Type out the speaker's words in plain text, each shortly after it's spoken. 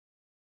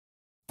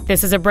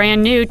This is a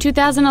brand new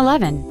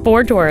 2011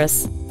 Ford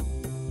Taurus.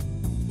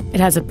 It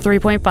has a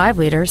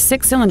 3.5-liter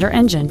six-cylinder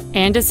engine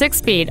and a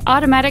 6-speed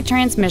automatic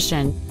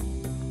transmission.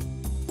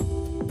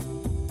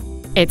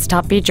 Its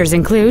top features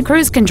include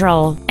cruise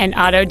control, an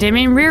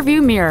auto-dimming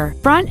rear-view mirror,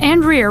 front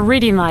and rear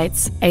reading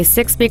lights, a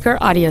 6-speaker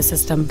audio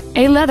system,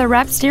 a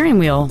leather-wrapped steering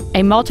wheel,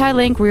 a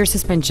multi-link rear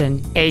suspension,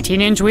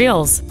 18-inch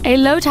wheels, a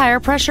low-tire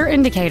pressure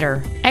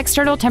indicator,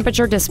 external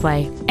temperature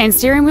display, and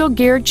steering wheel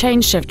geared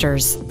change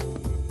shifters.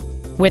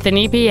 With an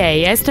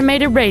EPA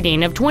estimated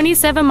rating of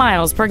 27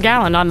 miles per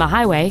gallon on the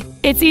highway,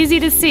 it's easy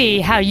to see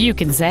how you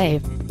can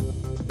save.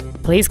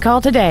 Please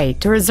call today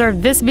to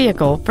reserve this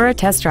vehicle for a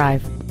test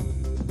drive.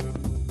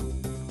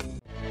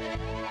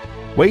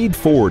 Wade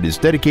Ford is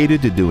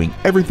dedicated to doing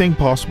everything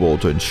possible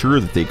to ensure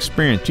that the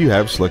experience you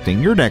have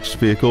selecting your next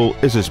vehicle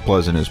is as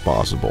pleasant as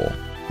possible.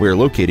 We are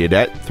located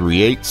at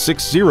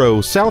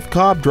 3860 South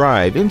Cobb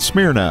Drive in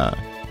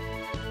Smyrna.